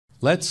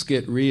Let's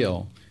get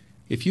real.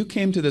 If you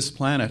came to this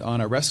planet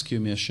on a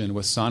rescue mission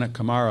with Sanat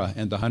Kumara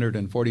and the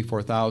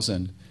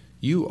 144,000,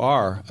 you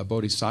are a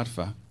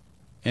bodhisattva.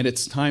 And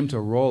it's time to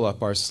roll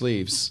up our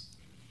sleeves.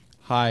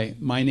 Hi,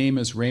 my name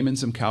is Raymond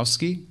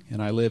Zimkowski,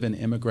 and I live in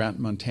Emigrant,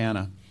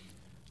 Montana.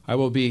 I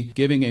will be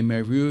giving a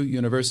Meru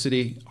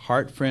University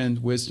Heart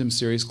Friend Wisdom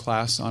Series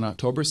class on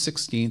October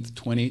 16th,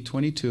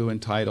 2022,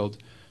 entitled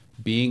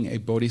Being a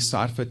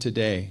Bodhisattva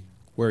Today,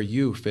 Where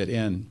You Fit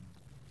In.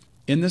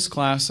 In this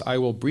class, I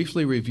will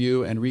briefly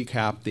review and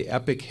recap the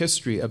epic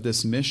history of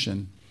this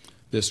mission,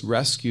 this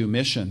rescue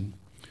mission,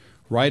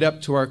 right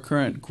up to our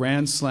current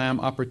Grand Slam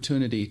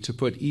opportunity to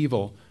put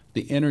evil,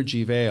 the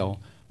energy veil,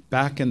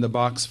 back in the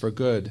box for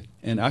good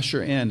and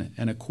usher in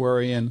an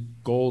Aquarian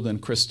golden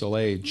crystal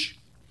age.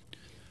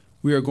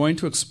 We are going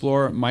to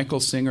explore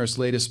Michael Singer's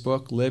latest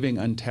book, Living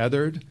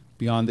Untethered,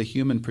 Beyond the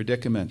Human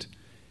Predicament,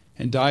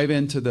 and dive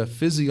into the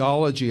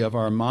physiology of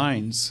our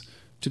minds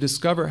to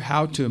discover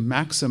how to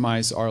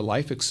maximize our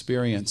life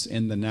experience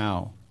in the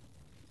now.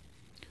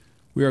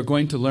 We are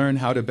going to learn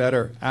how to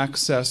better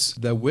access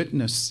the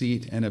witness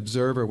seat and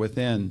observer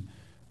within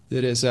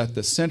that is at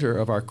the center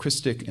of our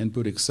Christic and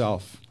Buddhic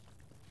self.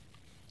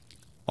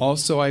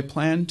 Also, I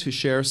plan to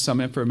share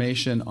some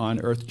information on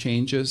earth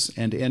changes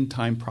and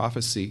end-time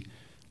prophecy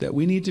that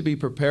we need to be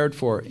prepared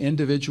for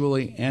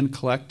individually and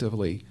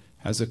collectively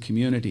as a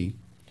community.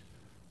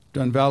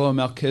 Don Valo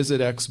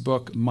Melchizedek's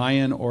book,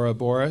 Mayan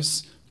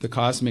Ouroboros, The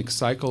Cosmic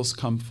Cycles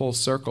Come Full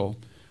Circle,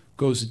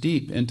 goes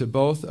deep into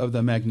both of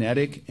the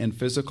magnetic and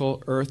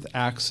physical Earth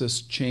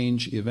axis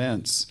change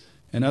events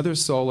and other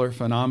solar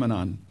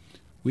phenomenon.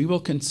 We will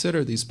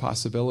consider these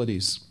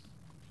possibilities.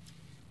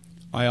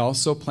 I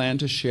also plan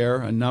to share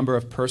a number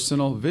of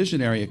personal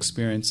visionary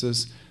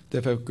experiences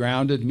that have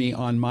grounded me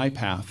on my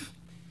path.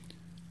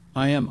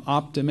 I am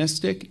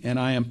optimistic and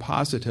I am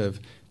positive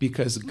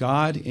because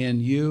God in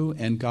you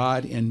and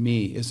God in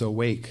me is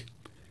awake,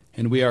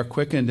 and we are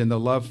quickened in the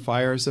love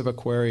fires of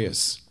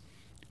Aquarius.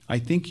 I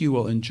think you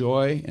will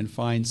enjoy and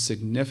find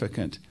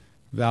significant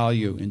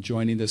value in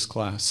joining this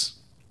class.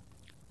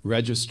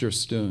 Register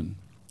soon.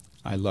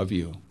 I love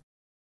you.